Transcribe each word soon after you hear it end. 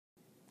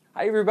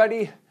Hi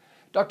everybody,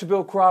 Dr.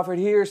 Bill Crawford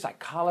here,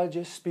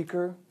 psychologist,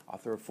 speaker,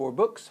 author of 4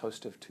 books,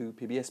 host of 2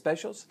 PBS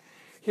specials,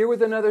 here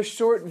with another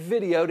short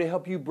video to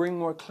help you bring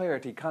more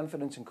clarity,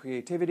 confidence, and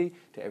creativity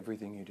to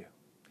everything you do.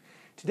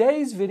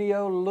 Today's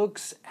video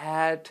looks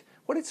at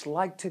what it's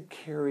like to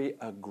carry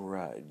a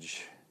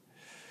grudge.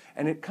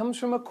 And it comes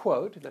from a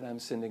quote that I'm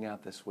sending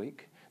out this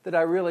week that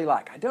I really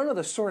like. I don't know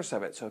the source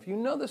of it, so if you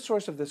know the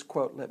source of this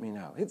quote, let me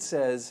know. It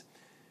says,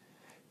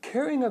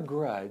 "Carrying a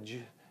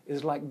grudge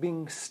is like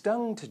being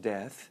stung to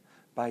death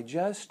by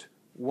just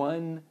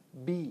one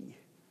bee."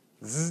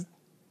 Zzz,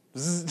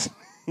 zzz,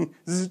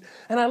 zzz.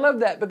 And I love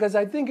that because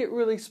I think it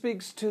really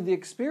speaks to the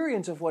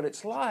experience of what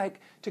it's like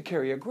to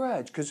carry a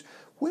grudge. Because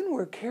when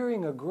we're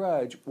carrying a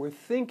grudge, we're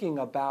thinking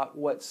about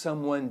what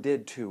someone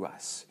did to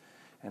us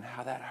and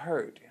how that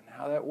hurt and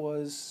how that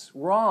was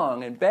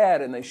wrong and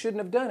bad and they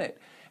shouldn't have done it.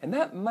 And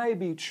that may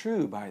be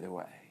true, by the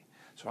way.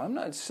 So I'm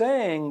not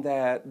saying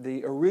that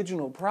the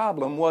original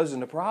problem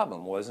wasn't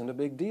a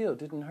big deal,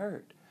 didn't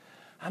hurt.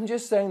 I'm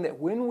just saying that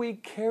when we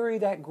carry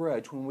that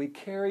grudge, when we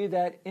carry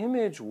that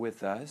image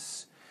with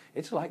us,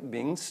 it's like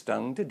being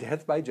stung to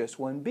death by just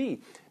one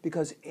bee.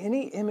 Because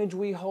any image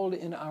we hold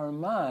in our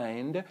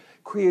mind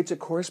creates a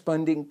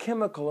corresponding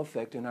chemical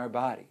effect in our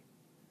body.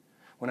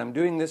 When I'm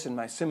doing this in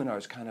my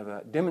seminars, kind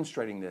of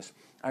demonstrating this,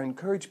 I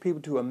encourage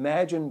people to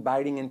imagine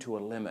biting into a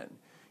lemon.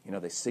 You know,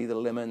 they see the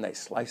lemon, they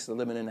slice the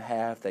lemon in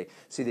half, they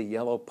see the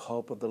yellow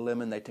pulp of the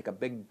lemon, they take a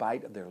big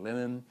bite of their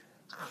lemon.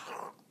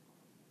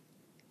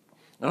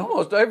 And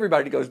almost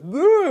everybody goes,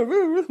 "Boo,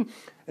 boo."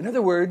 In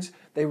other words,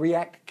 they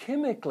react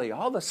chemically.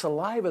 All the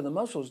saliva, the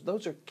muscles,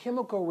 those are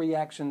chemical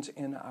reactions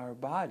in our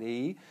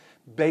body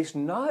based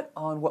not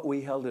on what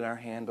we held in our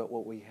hand, but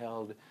what we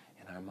held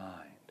in our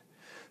mind.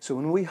 So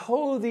when we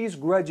hold these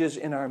grudges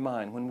in our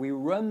mind, when we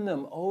run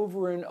them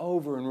over and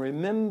over and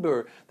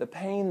remember the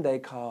pain they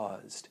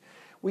caused,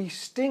 we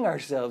sting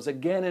ourselves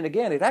again and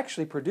again. It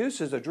actually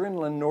produces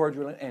adrenaline,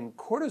 noradrenaline, and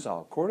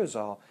cortisol.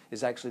 Cortisol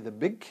is actually the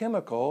big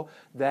chemical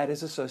that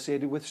is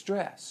associated with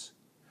stress.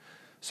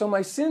 So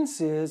my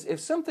sense is, if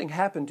something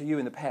happened to you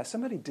in the past,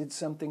 somebody did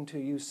something to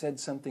you, said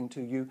something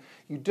to you,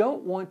 you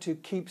don't want to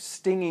keep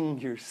stinging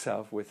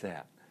yourself with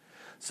that.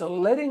 So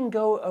letting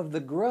go of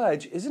the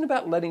grudge isn't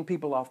about letting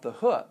people off the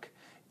hook,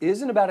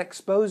 isn't about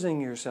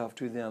exposing yourself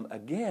to them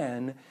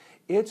again.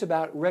 It's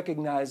about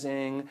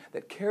recognizing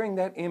that carrying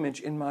that image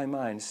in my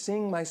mind,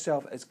 seeing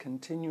myself as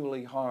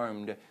continually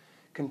harmed,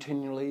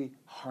 continually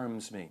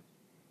harms me.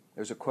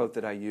 There's a quote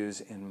that I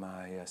use in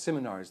my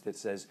seminars that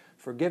says,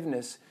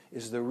 "Forgiveness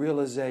is the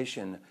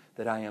realization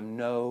that I am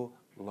no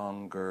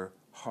longer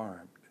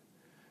harmed."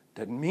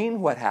 Doesn't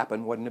mean what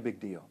happened wasn't a big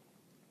deal.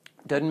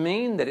 Doesn't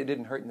mean that it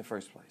didn't hurt in the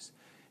first place.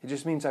 It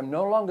just means I'm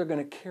no longer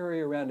going to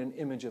carry around an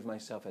image of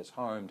myself as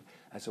harmed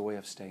as a way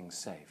of staying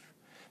safe.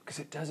 Because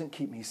it doesn't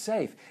keep me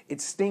safe. It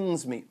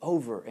stings me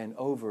over and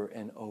over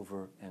and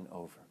over and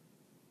over.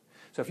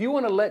 So if you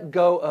want to let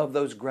go of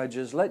those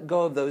grudges, let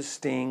go of those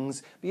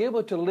stings, be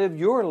able to live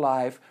your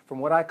life from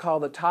what I call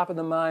the top of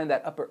the mind,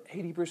 that upper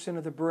 80%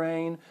 of the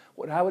brain,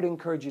 what I would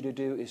encourage you to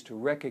do is to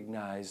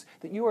recognize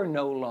that you are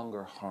no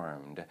longer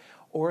harmed,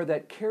 or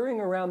that carrying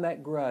around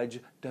that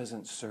grudge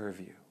doesn't serve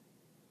you.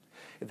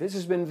 If this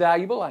has been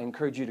valuable, I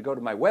encourage you to go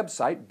to my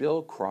website,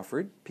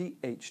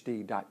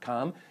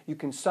 billcrawfordphd.com. You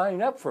can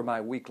sign up for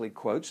my weekly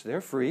quotes. They're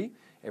free.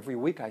 Every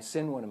week I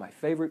send one of my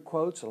favorite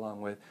quotes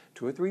along with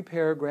 2 or 3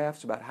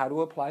 paragraphs about how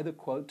to apply the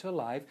quote to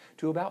life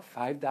to about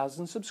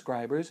 5,000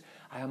 subscribers.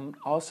 I am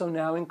also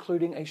now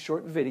including a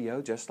short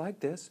video just like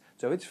this,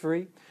 so it's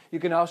free.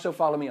 You can also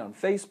follow me on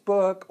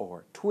Facebook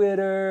or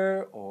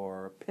Twitter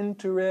or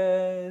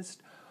Pinterest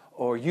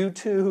or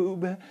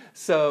YouTube.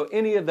 So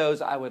any of those,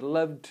 I would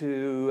love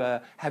to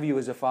have you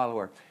as a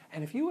follower.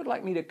 And if you would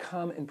like me to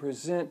come and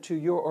present to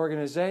your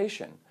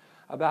organization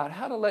about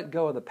how to let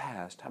go of the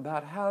past,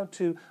 about how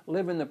to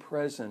live in the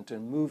present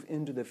and move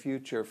into the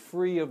future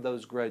free of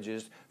those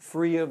grudges,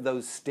 free of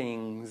those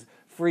stings,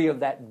 free of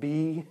that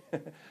bee,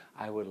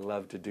 I would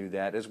love to do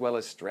that, as well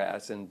as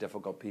stress and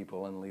difficult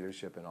people and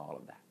leadership and all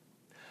of that.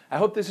 I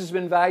hope this has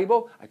been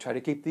valuable. I try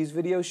to keep these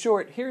videos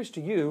short. Here's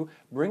to you,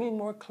 bringing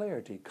more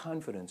clarity,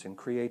 confidence, and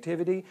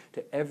creativity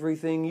to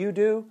everything you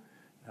do.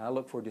 And I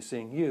look forward to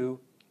seeing you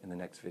in the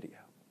next video.